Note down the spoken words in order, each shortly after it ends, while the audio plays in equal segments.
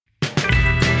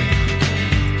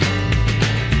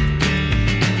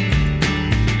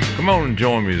Come on and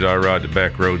join me as I ride the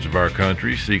back roads of our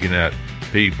country, seeking out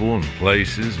people and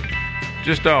places, and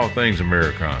just all things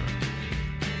Americana.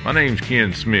 My name's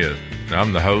Ken Smith, and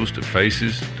I'm the host of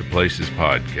Faces to Places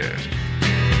podcast.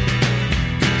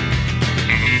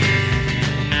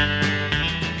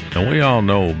 Now, we all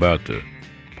know about the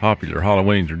popular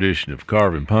Halloween tradition of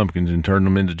carving pumpkins and turning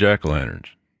them into jack-o'-lanterns.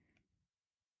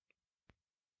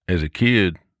 As a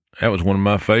kid, that was one of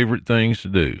my favorite things to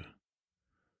do.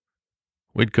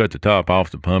 We'd cut the top off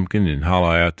the pumpkin and hollow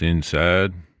out the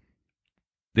inside.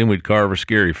 Then we'd carve a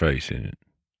scary face in it.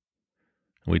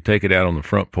 We'd take it out on the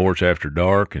front porch after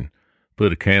dark and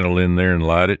put a candle in there and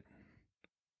light it.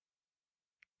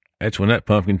 That's when that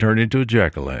pumpkin turned into a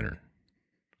jack-o'-lantern.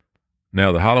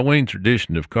 Now, the Halloween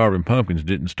tradition of carving pumpkins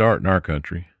didn't start in our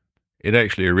country. It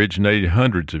actually originated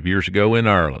hundreds of years ago in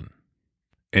Ireland.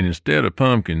 And instead of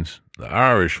pumpkins, the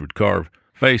Irish would carve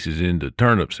faces into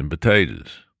turnips and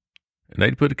potatoes. And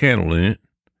they'd put a candle in it,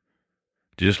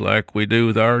 just like we do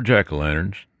with our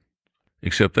jack-o'-lanterns,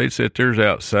 except they'd set theirs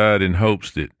outside in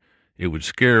hopes that it would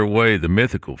scare away the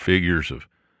mythical figures of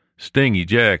Stingy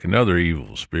Jack and other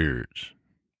evil spirits.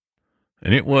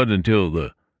 And it wasn't until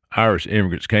the Irish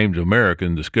immigrants came to America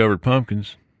and discovered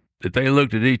pumpkins that they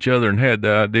looked at each other and had the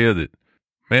idea that,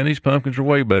 man, these pumpkins are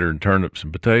way better than turnips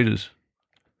and potatoes.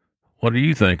 What do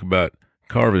you think about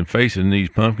carving faces in these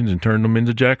pumpkins and turning them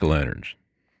into jack-o'-lanterns?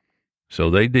 So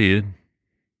they did.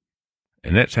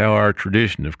 And that's how our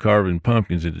tradition of carving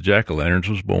pumpkins into jack-o'-lanterns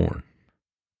was born.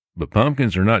 But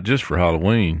pumpkins are not just for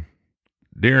Halloween.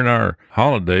 During our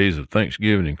holidays of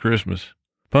Thanksgiving and Christmas,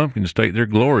 pumpkins take their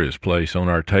glorious place on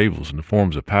our tables in the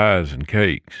forms of pies and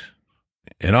cakes.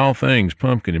 And all things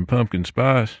pumpkin and pumpkin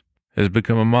spice has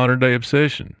become a modern-day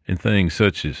obsession in things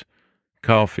such as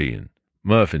coffee and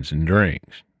muffins and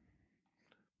drinks.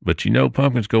 But you know,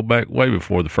 pumpkins go back way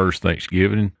before the first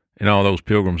Thanksgiving and all those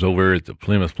pilgrims over there at the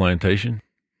Plymouth Plantation.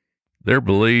 They're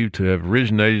believed to have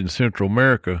originated in Central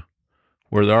America,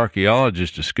 where the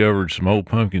archaeologists discovered some old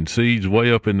pumpkin seeds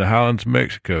way up in the highlands of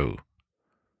Mexico.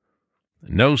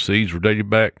 And those seeds were dated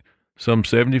back some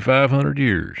 7,500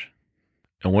 years.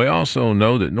 And we also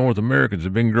know that North Americans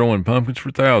have been growing pumpkins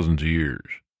for thousands of years.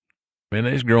 Man,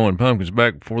 they was growing pumpkins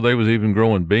back before they was even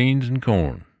growing beans and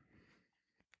corn.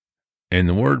 And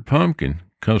the word pumpkin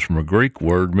comes from a Greek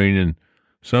word meaning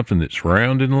something that's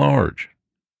round and large.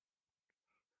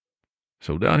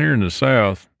 So down here in the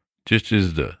South, just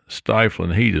as the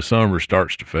stifling heat of summer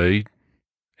starts to fade,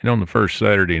 and on the first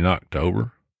Saturday in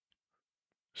October,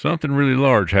 something really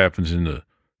large happens in the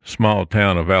small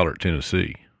town of Allert,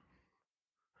 Tennessee.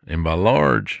 And by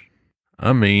large,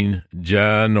 I mean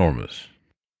ginormous.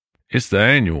 It's the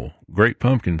annual Great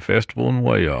Pumpkin Festival in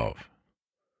Way Off.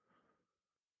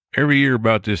 Every year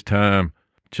about this time,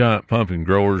 giant pumpkin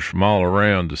growers from all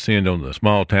around descend on the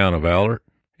small town of Allert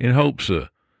in hopes of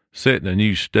setting a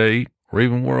new state or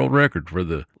even world record for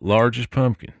the largest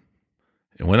pumpkin.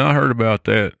 And when I heard about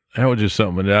that, that was just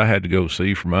something that I had to go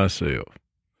see for myself.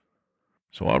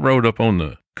 So I rode up on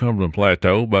the Cumberland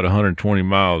Plateau, about 120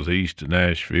 miles east of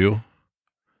Nashville,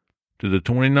 to the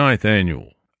 29th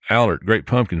annual Allert Great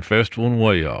Pumpkin Festival in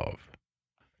Way Off.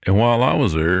 And while I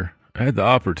was there, I had the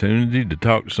opportunity to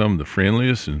talk to some of the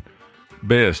friendliest and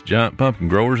best giant pumpkin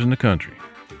growers in the country.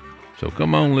 So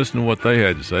come on, listen to what they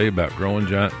had to say about growing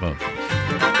giant pumpkins.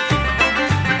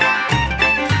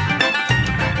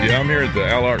 Yeah, I'm here at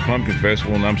the Allert Pumpkin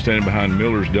Festival, and I'm standing behind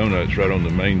Miller's Donuts right on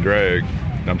the main drag.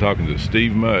 I'm talking to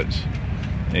Steve Mutz,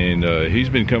 and he's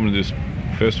been coming to this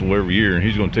festival every year, and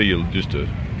he's going to tell you just a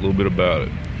little bit about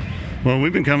it. Well,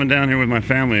 we've been coming down here with my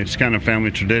family. It's kind of family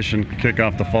tradition, kick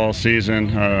off the fall season.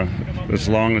 As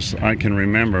long as I can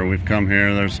remember, we've come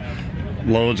here. There's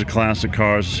loads of classic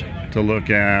cars to look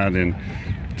at and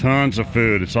tons of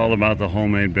food. It's all about the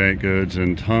homemade baked goods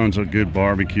and tons of good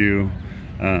barbecue.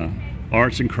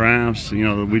 Arts and crafts, you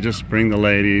know, we just bring the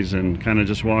ladies and kind of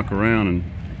just walk around and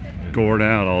gourd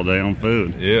out all day on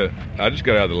food. Yeah, I just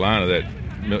got out of the line of that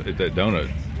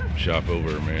donut shop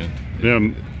over there, man.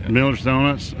 Yeah, Miller's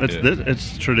Donuts.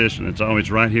 It's tradition. It's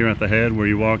always right here at the head where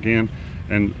you walk in,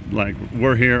 and like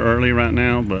we're here early right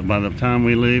now, but by the time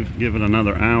we leave, give it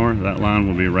another hour, that line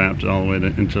will be wrapped all the way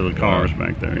into the cars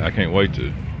back there. I can't wait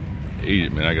to eat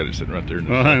it, man. I got it sitting right there in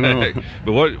the I know.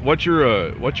 But what's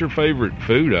your favorite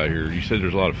food out here? You said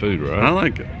there's a lot of food, right?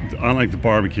 I like the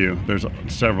barbecue. There's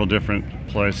several different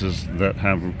places that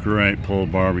have great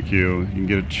pulled barbecue. You can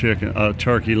get a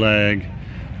turkey leg.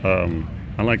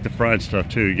 I like the fried stuff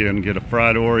too. You can get a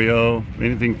fried Oreo,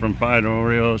 anything from fried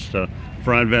Oreos to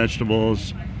fried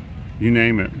vegetables, you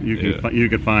name it. You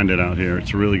can find it out here.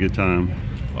 It's a really good time.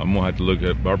 I'm gonna have to look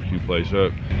that barbecue place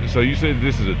up. So you said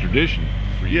this is a tradition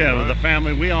for you? Yeah, right? with the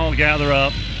family, we all gather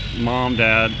up. Mom,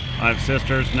 Dad, I have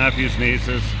sisters, nephews,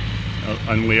 nieces,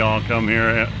 and we all come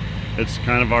here. It's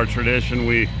kind of our tradition.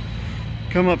 We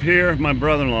come up here. My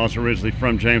brother-in-law is originally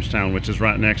from Jamestown, which is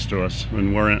right next to us,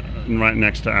 and we're right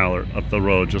next to Allard, up the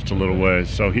road just a little ways.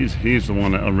 So he's the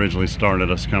one that originally started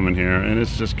us coming here, and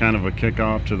it's just kind of a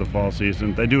kickoff to the fall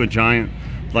season. They do a giant,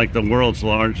 like the world's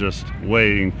largest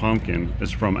weighing pumpkin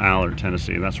is from Allard,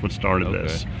 Tennessee. That's what started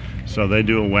this. So they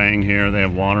do a weighing here. They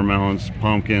have watermelons,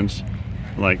 pumpkins.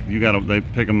 Like they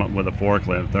pick them up with a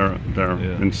forklift. They're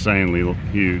insanely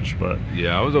huge. But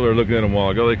yeah, I was over there looking at them a while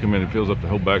ago. They come in and fills up the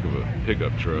whole back of a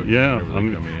pickup truck. Yeah,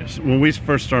 when we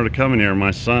first started coming here,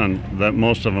 my son, that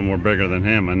most of them were bigger than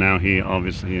him, and now he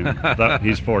obviously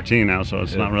he's 14 now, so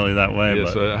it's not really that way. Yeah.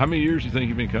 But So how many years do you think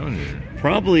you've been coming here?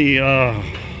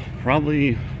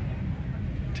 Probably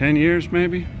 10 years,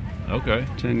 maybe. Okay.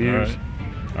 10 years. All right.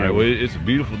 All right, well, it's a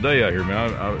beautiful day out here,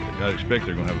 man. I expect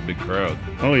they're going to have a big crowd.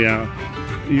 Oh, yeah.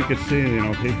 You could see,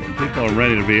 people are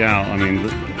ready to be out. I mean,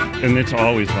 and it's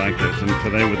always like this. And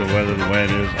today with the weather the way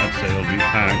it is, I'd say it'll be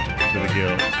packed to the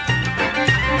gills.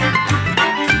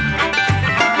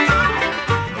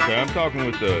 Okay, I'm talking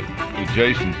with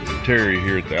Jason Terry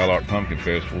here at the Allard Pumpkin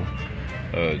Festival.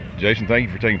 Jason, thank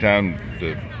you for taking time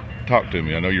to talk to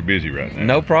me. I know you're busy right now.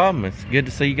 No problem. It's good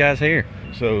to see you guys here.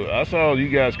 So I saw you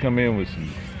guys come in with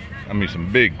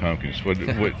some big pumpkins. What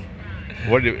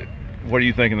are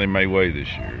you thinking they may weigh this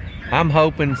year? I'm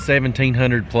hoping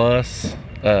 1,700 plus.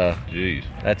 Jeez.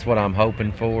 That's what I'm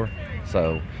hoping for.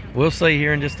 So we'll see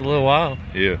here in just a little while.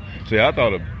 Yeah. See, I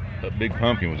thought a big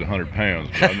pumpkin was 100 pounds.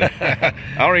 I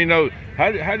don't even know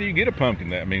how do you get a pumpkin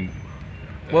that? I mean.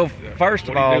 Well, first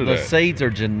of all, the that? seeds are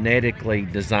genetically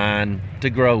designed to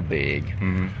grow big,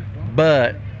 Mm-hmm.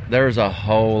 but there's a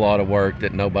whole lot of work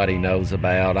that nobody knows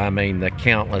about. I mean, the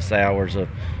countless hours of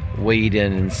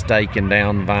weeding and staking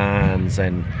down vines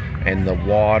and the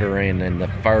watering and the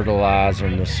fertilizer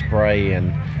and the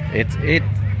spraying.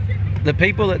 The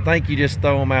people that think you just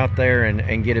throw them out there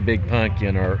and get a big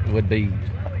pumpkin would be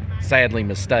sadly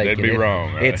mistaken. They'd be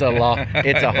wrong. Right? It's a lot.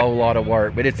 It's a whole lot of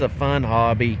work, but it's a fun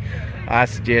hobby. I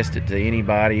suggest it to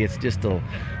anybody. It's just a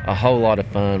whole lot of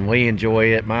fun. We enjoy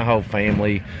it. My whole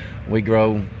family, we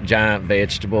grow giant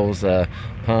vegetables,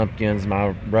 pumpkins.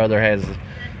 My brother has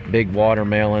big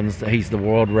watermelons. He's the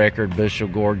world record bushel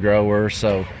gourd grower.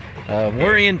 So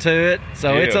we're into it.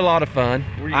 So it's a lot of fun.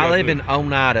 I live in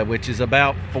Oneida, which is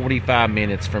about 45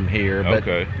 minutes from here.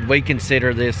 But we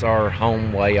consider this our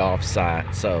home way off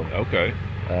site. So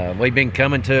we've been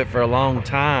coming to it for a long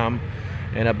time.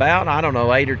 And about,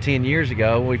 8 or 10 years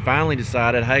ago, we finally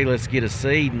decided, hey, let's get a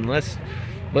seed and let's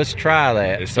try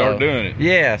that. They started doing it.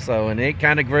 Yeah, and it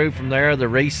kind of grew from there, the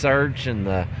research and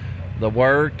the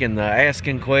work and the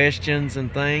asking questions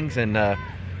and things. And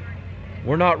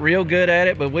we're not real good at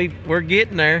it, but we're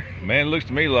getting there. Man, it looks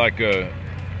to me like you're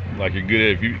good at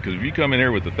it. Because if you come in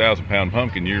here with a 1,000-pound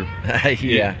pumpkin, you're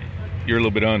a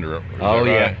little bit under. Oh,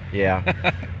 right?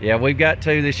 yeah. Yeah, we've got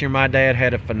two this year. My dad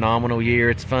had a phenomenal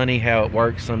year. It's funny how it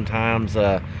works sometimes.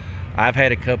 I've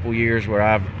had a couple years where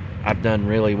I've done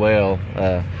really well.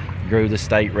 Grew the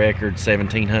state record,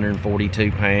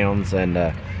 1,742 pounds, and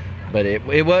but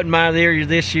it wasn't my year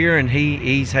this year, and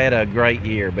he's had a great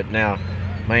year. But now,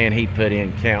 man, he put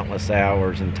in countless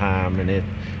hours and time, and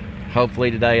hopefully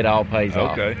today it all pays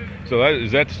off. Okay. So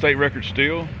is that the state record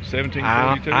still?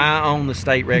 1,742? I own the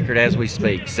state record as we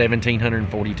speak,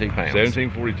 1,742 pounds.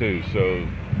 1,742. So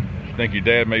I think your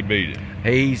dad may beat it.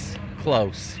 He's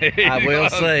close. I will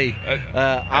see.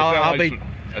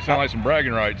 That sounds like some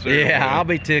bragging rights there. Yeah, I'll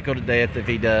be tickled to death if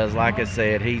he does. Like I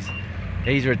said, he's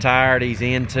retired. He's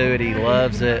into it. He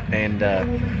loves it, and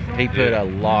he put a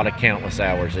lot of countless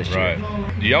hours this year.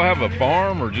 Right. Do y'all have a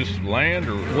farm or just land?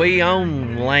 Or we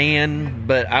own land,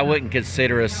 but I wouldn't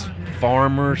consider us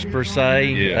farmers per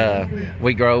se. Yeah.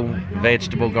 We grow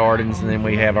vegetable gardens, and then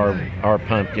we have our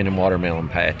pumpkin and watermelon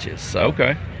patches. So,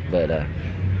 okay. But all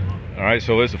right,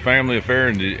 so it's a family affair,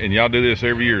 and y'all do this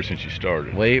every year since you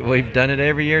started. We've done it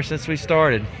every year since we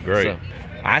started. Great. So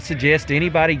I suggest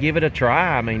anybody give it a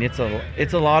try. I mean, it's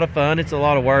a lot of fun. It's a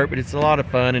lot of work, but it's a lot of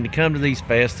fun. And to come to these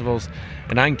festivals,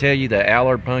 and I can tell you the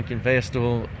Allard Pumpkin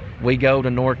Festival, we go to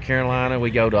North Carolina,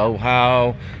 we go to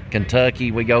Ohio,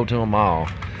 Kentucky, we go to them all.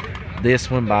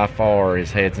 This one by far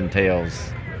is heads and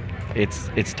tails.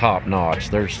 It's top notch.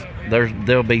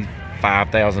 There'll be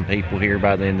 5,000 people here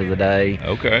by the end of the day.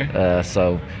 Okay.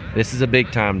 So this is a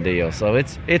big time deal. So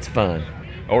it's fun.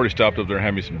 already stopped up there and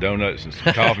had me some donuts and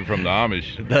some coffee from the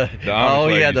Amish. The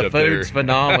ladies up food's there.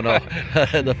 phenomenal.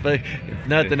 The food, if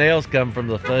nothing else, come from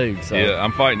the food. So Yeah,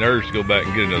 I'm fighting urge to go back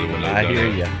and get another one of those I hear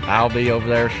donuts. you. I'll be over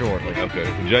there shortly. Okay.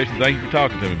 Well, Jason, thank you for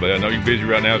talking to me, buddy. I know you're busy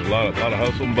right now. There's a lot of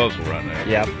hustle and bustle right now.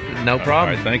 Yep, no All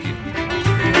problem. right, thank you.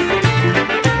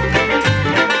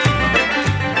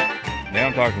 Now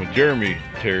I'm talking with Jeremy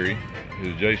Terry,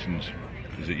 who's Jason's,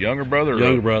 is it younger brother?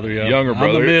 Younger brother, yeah. Younger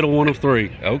brother. I'm the middle one of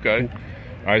three. Okay.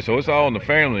 All right, so it's all in the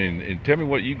family. And tell me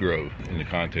what you grow in the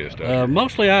contest.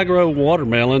 Mostly I grow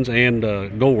watermelons and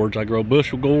gourds. I grow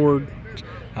bushel gourd.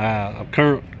 I'm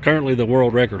currently the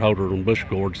world record holder on bushel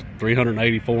gourds,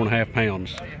 384.5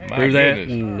 pounds. My Grew that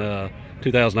goodness. in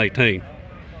 2018.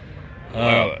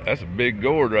 Wow, that's a big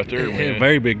gourd right there, man.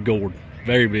 Very big gourd,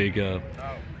 very big.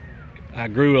 I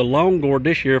grew a long gourd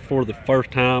this year for the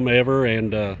first time ever,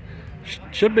 and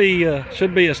should be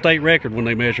a state record when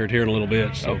they measure it here in a little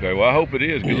bit. So. Okay, well, I hope it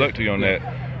is. Good luck to you on that.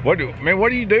 What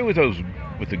do you do with those,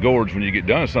 with the gourds when you get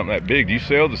done with something that big? Do you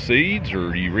sell the seeds,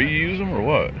 or do you reuse them, or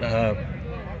what?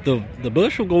 The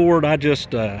bushel gourd, I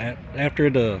just after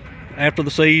the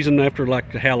season, after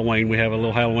like the Halloween, we have a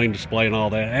little Halloween display and all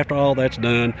that. After all that's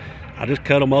done, I just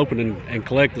cut them open and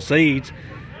collect the seeds,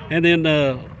 and then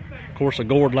of course a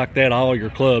gourd like that, all your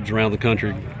clubs around the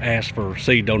country ask for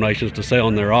seed donations to sell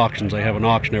in their auctions. They have an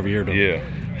auction every year to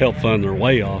help fund their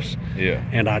way-offs. Yeah.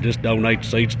 And I just donate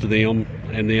seeds to them,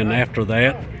 and then after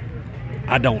that,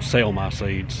 I don't sell my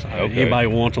seeds. Okay. Anybody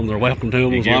wants them, they're welcome to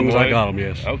them, You as give long them as I away? got them,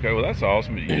 yes. Okay, well, that's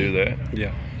awesome that you do that.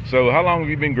 Yeah. So how long have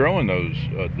you been growing those,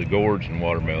 the gourds and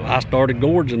watermelons? I started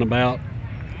gourds in about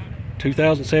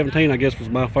 2017, I guess was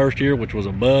my first year, which was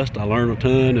a bust. I learned a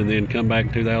ton, and then come back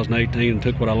in 2018 and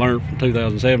took what I learned from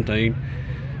 2017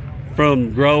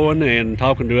 from growing and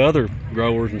talking to other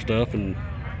growers and stuff, and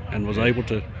was able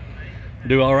to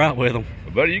do all right with them.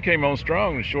 Well, buddy, you came on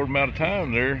strong in a short amount of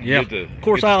time there. Yeah. Of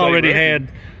course, I already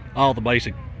had all the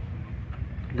basic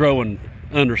growing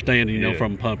understanding,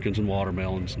 from pumpkins and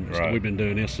watermelons, and so Right. we've been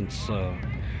doing this since I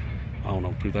don't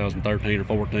know, 2013 or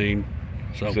 14.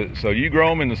 So you grow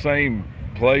them in the same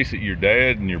place that your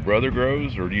dad and your brother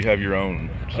grows, or do you have your own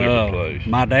separate place?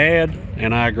 My dad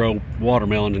and I grow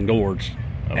watermelons and gourds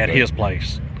at Okay. his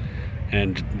place,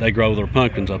 and they grow their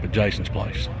pumpkins up at Jason's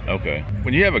place. Okay.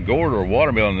 When you have a gourd or a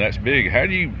watermelon that's big, how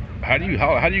do you get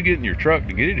in your truck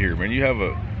to get it here, man?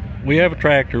 We have a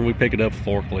tractor. We pick it up with a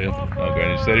forklift. Okay,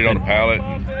 and you set it on a pallet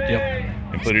Yep.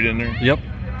 and put it in there? Yep.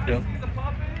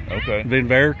 Okay. Been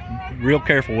real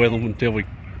careful with them until we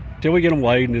get them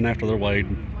weighed, and then after they're weighed.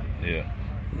 Yeah.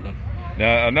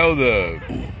 Now I know the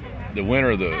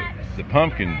winner of the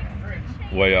pumpkin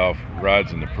weigh off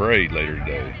rides in the parade later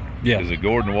today. Yeah. Is it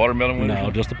gourd and watermelon winner?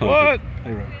 No, just the pumpkin.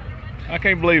 What? I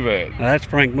can't believe that. Now, that's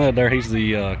Frank Mudd there. He's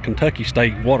the Kentucky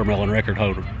State watermelon record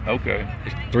holder. Okay.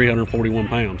 He's 341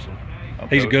 pounds. So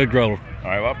Okay. he's a good grower. All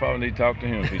right, well, I probably need to talk to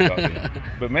him if he talks to him.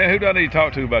 But man, who do I need to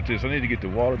talk to about this? I need to get the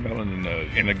watermelon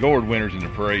and the gourd winners in the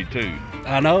parade too.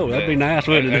 I know, that'd be nice,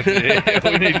 wouldn't it?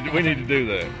 Yeah, we need to do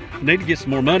that. Need to get some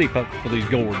more money for these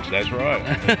gourds. That's right.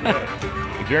 That's right.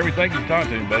 Well, Jeremy, thank you for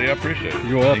talking to me, buddy. I appreciate it.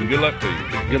 You're welcome. And good luck to you.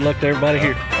 Good luck to everybody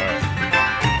here. All right.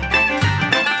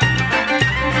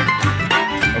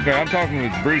 Okay, I'm talking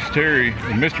with Bruce Terry,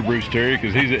 Mr. Bruce Terry,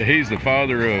 because he's the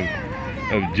father of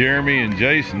Jeremy and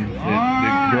Jason,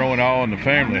 that growing all in the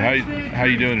family. How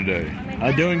you doing today?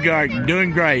 Doing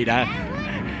great.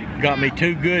 I got me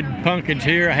 2 good pumpkins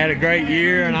here. I had a great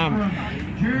year, and I'm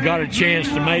got a chance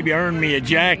to maybe earn me a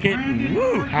jacket. And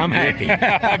woo, I'm happy.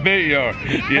 I bet you are.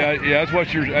 Yeah. That's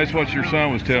what your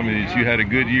son was telling me, that you had a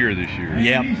good year this year.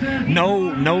 Yep.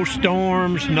 No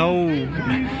storms,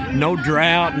 no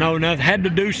drought, no nothing. Had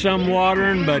to do some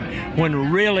watering, but when we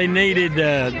really needed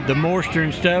the moisture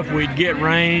and stuff, we'd get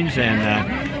rains, and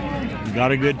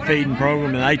got a good feeding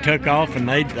program, and they took off, and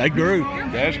they grew.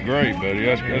 That's great, buddy.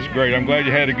 That's great. I'm glad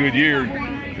you had a good year.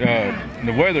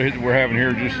 The weather that we're having here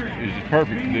is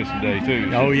perfect for this today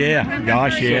too. Oh yeah,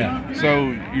 gosh yeah.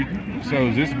 So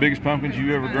is this the biggest pumpkins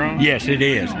you ever grown? Yes, it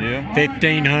is. Yeah.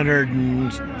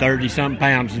 1,530 something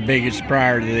pounds, the biggest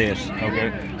prior to this.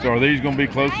 Okay. So are these going to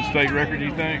be close to state record,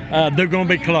 you think? They're going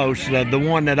to be close.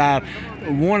 One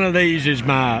of these is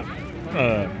my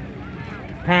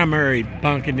primary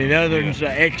pumpkin, and the other is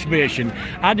exhibition.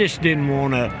 I just didn't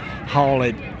want to haul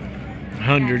it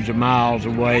hundreds of miles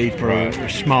away for a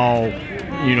small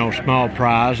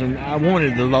prize, and I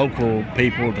wanted the local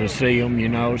people to see them,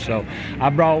 so I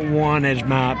brought one as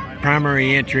my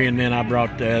primary entry, and then I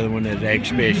brought the other one as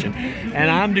exhibition.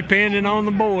 And I'm depending on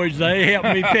the boys. They help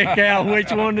me pick out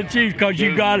which one to choose, because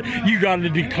you got to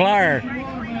declare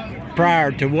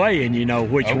prior to weighing,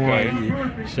 which Okay.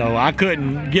 one. So I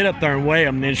couldn't get up there and weigh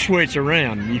them and then switch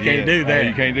around. You can't do that.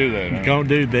 You can't do that. You huh? can't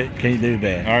do that. Can't do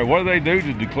that. All right, what do they do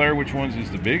to declare which ones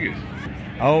is the biggest?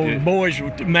 Oh, Yeah. the boys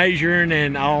with measuring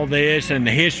and all this, and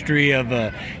the history of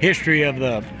the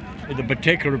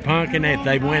particular pumpkin, if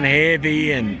they went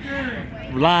heavy and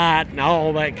light and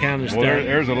all that kind of Well, stuff.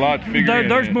 there's a lot to figure in.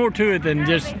 There's more to it than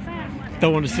just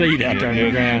throwing a seed out there on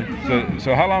the ground.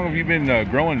 So how long have you been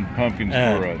growing pumpkins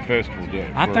for a festival?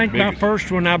 I for think my biggest?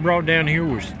 first one I brought down here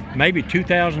was maybe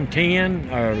 2010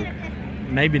 or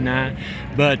maybe 9,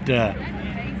 but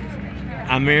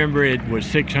I remember it was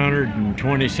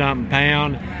 620 something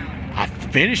pound. I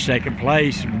finished second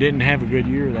place. Didn't have a good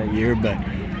year that year,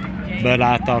 but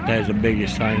I thought that was the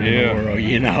biggest thing in the world,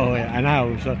 I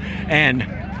know. So, and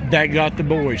that got the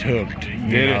boys hooked,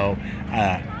 Did it? know.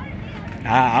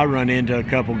 I run into a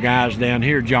couple guys down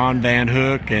here, John Van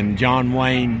Hook and John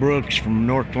Wayne Brooks from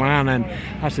North Carolina, and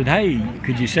I said, hey,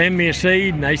 could you send me a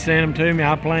seed? And they sent them to me.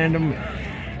 I planted them.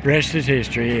 Rest is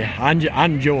history. I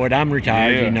enjoyed. I'm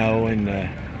retired, and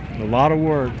a lot of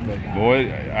work. But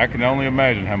Boy, I can only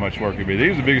imagine how much work it'd be.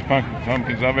 These are the biggest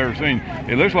pumpkins I've ever seen.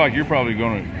 It looks like you're probably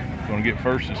going to get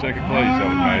first and second place, I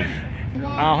would imagine.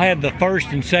 I'll have the first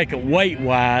and second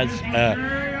weight-wise,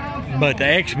 but the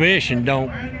exhibition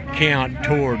don't count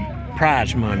toward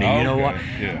prize money. You know what?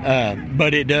 Yeah.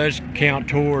 But it does count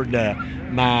toward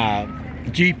my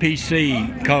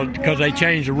GPC because they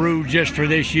changed the rules just for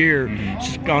this year.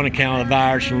 It's on account of the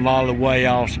virus and a lot of the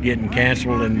way-offs getting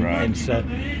canceled and stuff.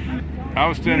 I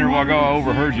was standing there while ago. I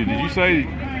overheard you. Did you say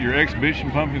your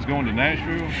exhibition pumpkin's going to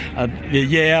Nashville?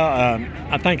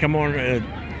 I think I'm going to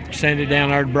send it down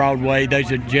there to Broadway.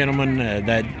 There's a gentleman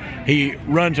that he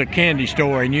runs a candy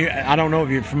store, and I don't know if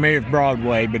you're familiar with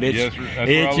Broadway, but it's Yes, sir.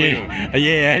 That's where I live.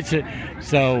 yeah.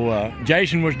 So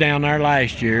Jason was down there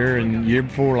last year and year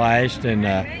before last, and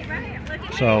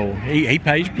so he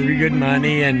pays pretty good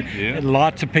money, and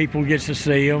lots of people gets to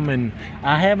see him. And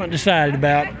I haven't decided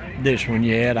about this one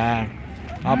yet.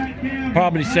 I'll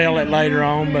probably sell it later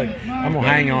on, but I'm gonna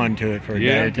hang on to it for a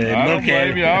day or two. I don't Look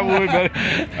at blame you. it. I would, but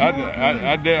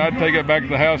I'd take it back to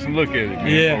the house and look at it for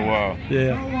a while.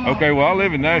 Yeah. Okay, well I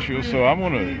live in Nashville, so I'm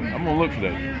gonna look for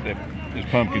this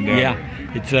pumpkin down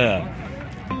there. It's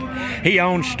he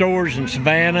owns stores in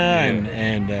Savannah,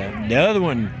 and the other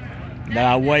one that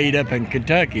I weighed up in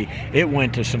Kentucky, it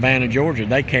went to Savannah, Georgia.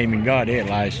 They came and got it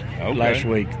last week. How much did it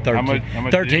weigh?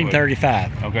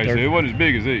 1335. Okay, so it wasn't as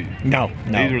big as these. No.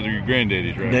 These are your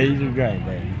granddaddies, right? These are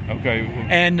granddaddy. Okay.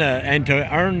 And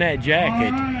to earn that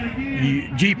jacket,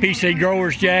 GPC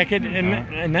grower's jacket,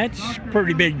 and that's a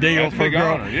pretty big deal That's a for big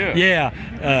honor, yeah.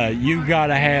 Yeah, you got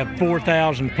to have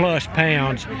 4,000 plus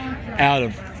pounds out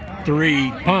of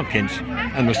 3 pumpkins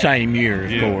in the same year,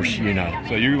 of course, So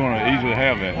you're going to easily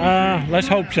have that. Let's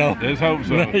hope so. Let's hope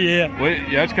so. Yeah. Well,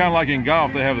 it's kind of like in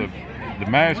golf. They have the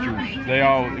Masters.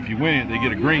 If you win it, they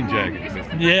get a green jacket.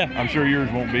 Yeah. I'm sure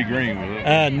yours won't be green with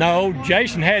it. No,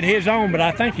 Jason had his on, but I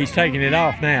think he's taking it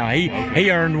off now. He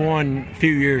earned one a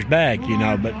few years back,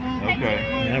 but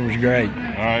Okay. that was great.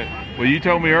 All right. Well, you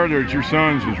told me earlier that your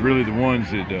sons was really the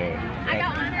ones that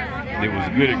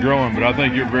was good at growing, but I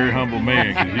think you're a very humble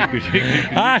man.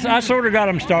 I sort of got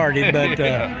them started,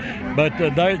 but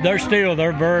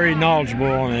they're very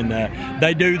knowledgeable, and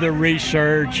they do the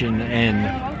research and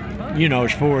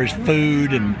as far as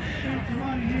food and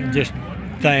just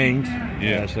things.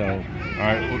 Yeah. So. All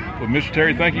right. Well, Mr.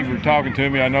 Terry, thank you for talking to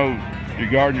me. I know you're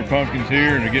guarding your pumpkins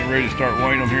here, and you're getting ready to start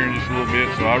weighing them here in just a little bit.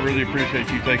 So I really appreciate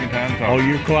you taking time to talk. Oh,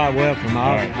 you're quite welcome.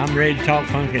 Right. I'm ready to talk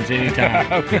pumpkins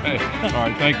anytime. Okay. All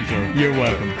right. Thank you, sir. You're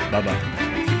welcome. Bye-bye.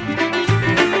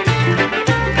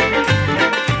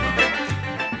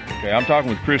 Okay, I'm talking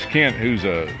with Chris Kent, who's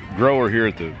a grower here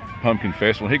at the Pumpkin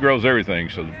Festival. He grows everything.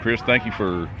 So, Chris, thank you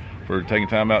for taking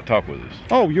time out to talk with us.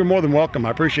 Oh, you're more than welcome. I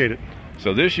appreciate it.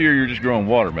 So this year you're just growing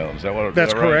watermelons. Is that what? That's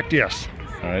is that right? correct, yes.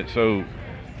 All right. So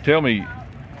tell me,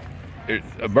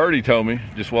 a birdie told me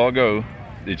just a while ago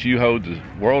that you hold the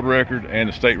world record and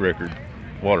the state record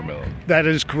watermelon. That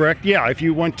is correct. Yeah, if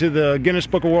you went to the Guinness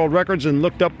Book of World Records and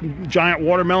looked up giant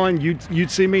watermelon,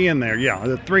 you'd see me in there. Yeah,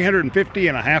 the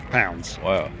 350.5 pounds.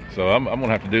 Wow. So I'm gonna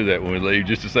have to do that when we leave,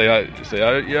 just to say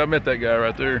I met that guy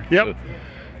right there. Yep.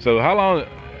 So how long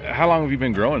have you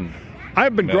been growing?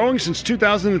 I've been melons? growing since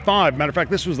 2005. Matter of fact,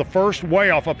 this was the first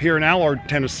weigh-off up here in Allard,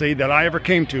 Tennessee that I ever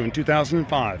came to in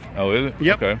 2005. Oh, is it?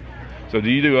 Yep. Okay. So do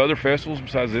you do other festivals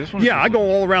besides this one? Yeah, I go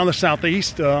all around the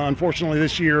Southeast. Unfortunately,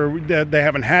 this year they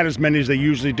haven't had as many as they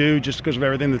usually do just because of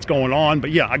everything that's going on.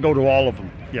 But yeah, I go to all of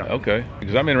them. Yeah. Okay.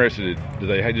 Because I'm interested, do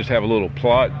they just have a little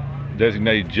plot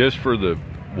designated just for the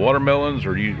watermelons,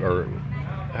 or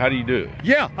how do you do it?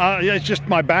 Yeah, it's just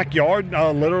my backyard,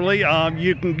 literally.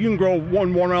 You can grow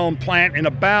one watermelon plant in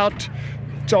about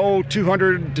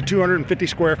 200 to 250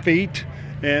 square feet.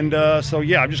 And so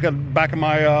yeah, I've just got back of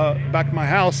my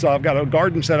house. I've got a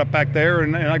garden set up back there,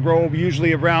 and I grow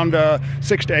usually around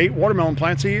 6 to 8 watermelon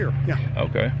plants a year. Yeah.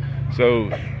 Okay,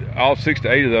 so all 6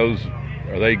 to 8 of those,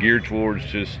 are they geared towards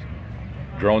just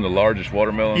growing the largest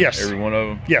watermelon? Yes. Every one of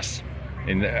them. Yes.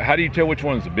 And how do you tell which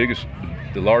one's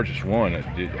the largest one?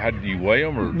 How do you weigh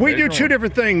them? Or we do measure two them?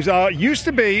 different things. Used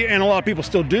to be, and a lot of people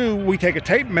still do, we take a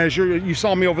tape measure. You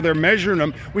saw me over there measuring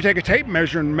them. We take a tape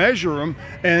measure and measure them,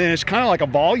 and it's kind of like a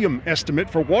volume estimate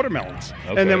for watermelons.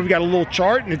 Okay. And then we've got a little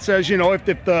chart, and it says, if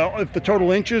the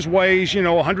total inches weighs,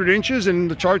 100 inches, and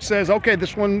the chart says, okay,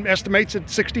 this one estimates at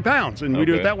 60 pounds, and we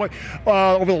do it Okay. that way.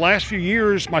 Over the last few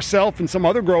years, myself and some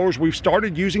other growers, we've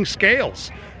started using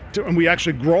scales, and we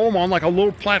actually grow them on like a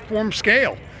little platform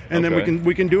scale. And Okay. then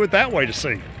we can do it that way to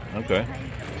see. Okay.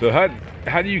 So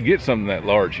how do you get something that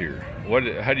large here?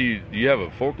 How do you have a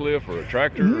forklift or a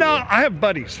tractor? No, I have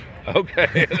buddies. Okay.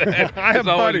 I have It's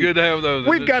always buddies. good to have those.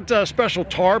 We've got special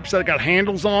tarps that got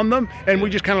handles on them, and we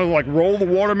just kind of like roll the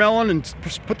watermelon and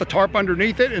put the tarp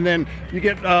underneath it, and then you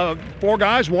get 4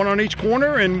 guys, 1 on each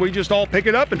corner, and we just all pick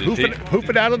it up and hoof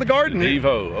it out of the garden.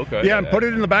 Evo. Okay. Yeah, and put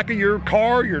it in the back of your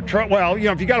car, your truck. Well,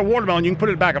 if you got a watermelon, you can put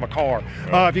it in the back of a car.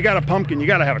 If you got a pumpkin, you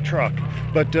got to have a truck.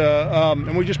 But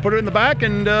and we just put it in the back,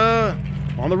 and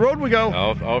on the road we go.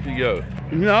 Off you go.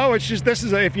 No, it's just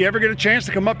if you ever get a chance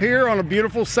to come up here on a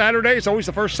beautiful Saturday, it's always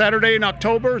the first Saturday in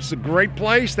October. It's a great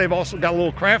place. They've also got a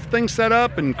little craft thing set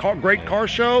up and great car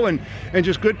show and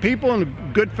just good people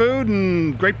and good food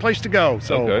and great place to go.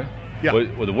 So, Okay. yeah.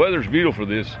 Well, the weather's beautiful for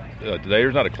this. Today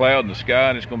there's not a cloud in the sky,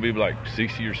 and it's going to be like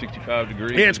 60 or 65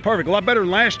 degrees. Yeah, it's perfect. A lot better than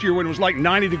last year when it was like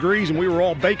 90 degrees and we were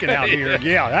all baking out here.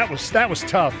 Yeah, that was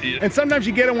tough. Yeah. And sometimes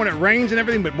you get it when it rains and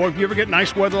everything, but boy, if you ever get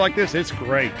nice weather like this, it's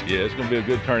great. Yeah, it's going to be a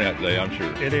good turnout today, I'm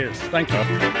sure. It is. Thank you.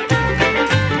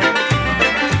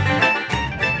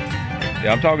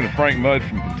 Yeah, I'm talking to Frank Mudd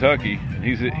from Kentucky, and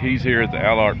he's here at the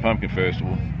Allard Pumpkin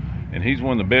Festival, and he's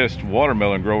one of the best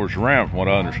watermelon growers around, from what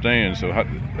I understand. So,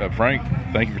 Frank,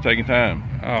 thank you for taking time.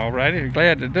 All righty,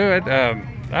 glad to do it.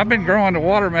 I've been growing the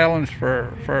watermelons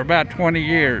for about 20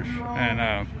 years,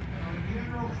 and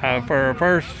for the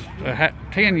first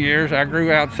 10 years I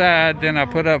grew outside, then I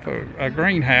put up a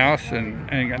greenhouse, and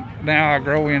now I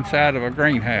grow inside of a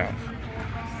greenhouse.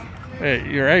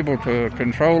 You're able to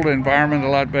control the environment a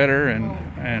lot better,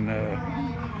 and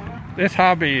this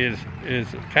hobby is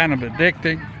kind of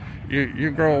addicting.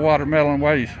 You grow a watermelon,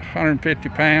 weighs 150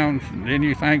 pounds, and then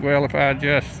you think, well, if I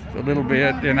adjust a little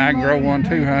bit, then I can grow one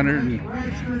 200,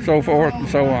 and so forth and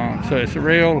so on. So it's a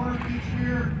real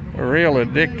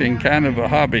addicting kind of a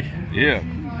hobby. Yeah.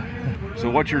 So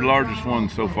what's your largest one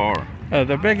so far?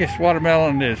 The biggest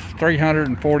watermelon is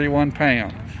 341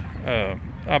 pounds.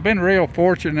 I've been real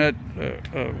fortunate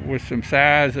with some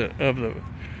size of the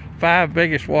 5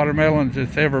 biggest watermelons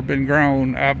that's ever been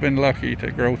grown. I've been lucky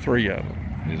to grow 3 of them.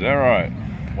 Is that right?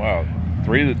 Wow.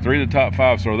 Three of the top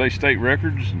 5. So are they state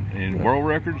records and world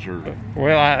records, or?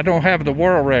 Well, I don't have the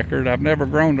world record. I've never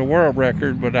grown the world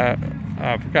record, but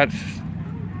I've got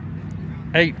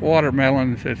 8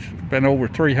 watermelons that's been over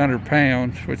 300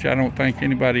 pounds, which I don't think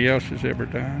anybody else has ever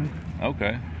done.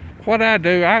 Okay. What I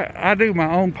do, I do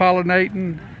my own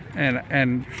pollinating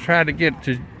and try to get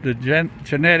to the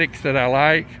genetics that I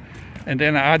like, and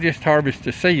then I just harvest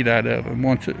the seed out of them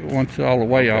once all the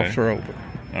way offs are over.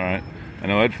 All right. I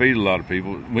know that'd feed a lot of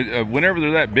people. Whenever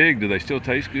they're that big, do they still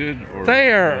taste good? Or?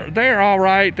 They're all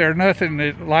right. They're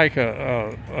nothing like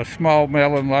a small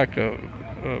melon, like a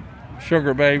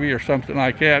sugar baby or something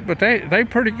like that. But they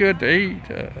pretty good to eat.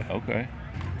 Okay.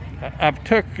 I've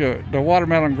took the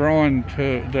watermelon growing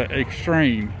to the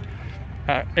extreme.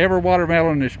 Every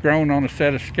watermelon is grown on a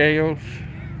set of scales.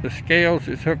 The scales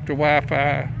is hooked to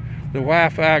Wi-Fi. The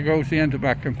Wi-Fi goes into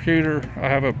my computer. I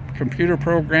have a computer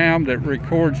program that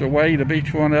records the weight of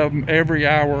each one of them every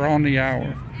hour on the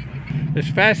hour. It's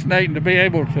fascinating to be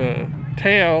able to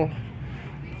tell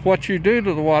what you do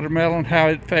to the watermelon, how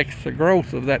it affects the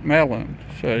growth of that melon.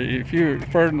 So if you're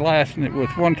fertilizing it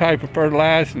with one type of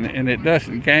fertilizer and it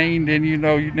doesn't gain, then you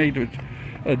know you need to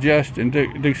adjust and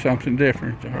do something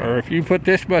different. Or if you put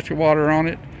this much water on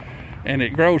it and it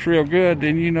grows real good,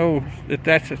 then you know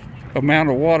that's the amount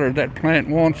of water that plant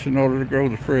wants in order to grow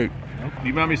the fruit. Do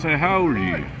you mind me saying, how old are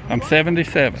you? I'm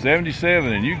 77.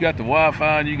 77, and you got the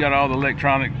Wi-Fi, and you got all the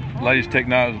electronic latest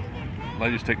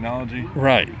technology.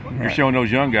 Right. You're showing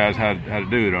those young guys how to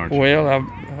do it, aren't you?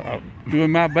 Well,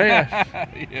 doing my best.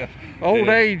 Yeah. Old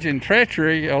age and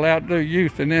treachery will outdo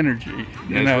youth and energy.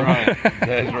 You know. Right.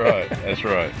 That's right. That's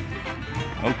right.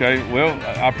 Okay. Well,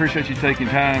 I appreciate you taking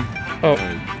time Oh.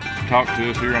 to talk to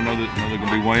us here. I know that they're going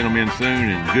to be weighing them in soon,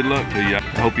 and good luck to you. I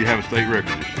hope you have a state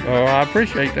record this year. Oh, I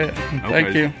appreciate that. Thank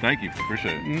Okay. you. Thank you.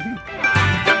 Appreciate it.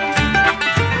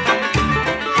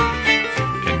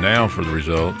 And now for the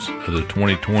results of the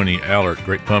 2020 Allert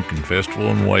Great Pumpkin Festival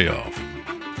and Way Off.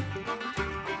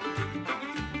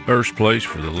 First place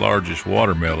for the largest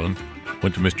watermelon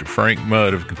went to Mr. Frank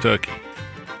Mudd of Kentucky.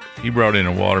 He brought in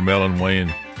a watermelon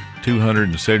weighing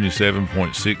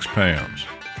 277.6 pounds.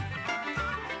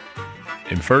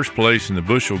 In first place in the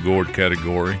bushel gourd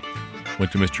category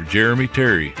went to Mr. Jeremy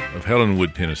Terry of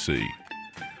Helenwood, Tennessee.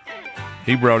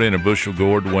 He brought in a bushel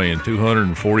gourd weighing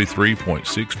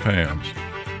 243.6 pounds.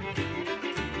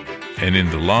 And in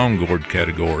the long gourd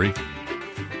category,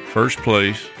 first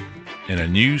place and a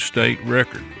new state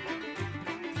record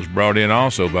was brought in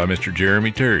also by Mr.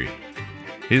 Jeremy Terry.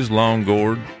 His long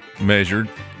gourd measured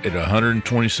at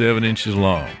 127 inches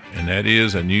long, and that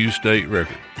is a new state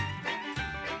record.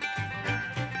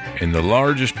 And the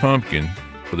largest pumpkin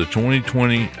for the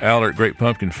 2020 Allert Great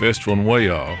Pumpkin Festival and Way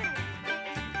Off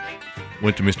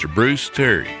went to Mr. Bruce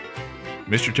Terry.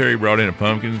 Mr. Terry brought in a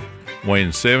pumpkin weighing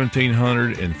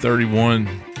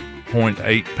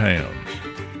 1,731.8 pounds.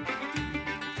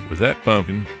 With that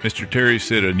pumpkin, Mr. Terry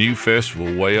set a new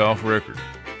festival Way Off record.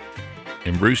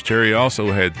 And Bruce Terry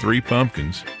also had 3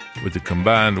 pumpkins with a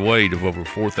combined weight of over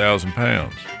 4,000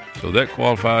 pounds. So that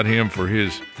qualified him for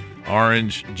his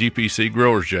orange GPC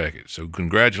Growers Jacket. So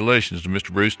congratulations to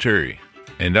Mr. Bruce Terry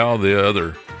and all the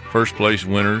other first place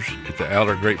winners at the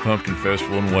Allert Great Pumpkin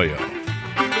Festival and Way Off.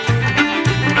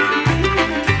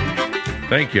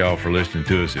 Thank y'all for listening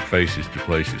to us at Faces to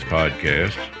Places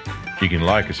podcast. You can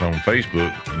like us on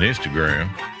Facebook and Instagram,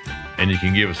 and you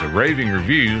can give us a raving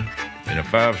review and a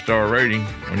 5-star rating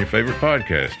on your favorite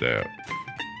podcast app.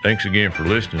 Thanks again for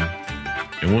listening,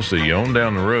 and we'll see you on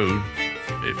down the road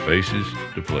at Faces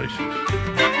to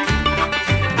Places.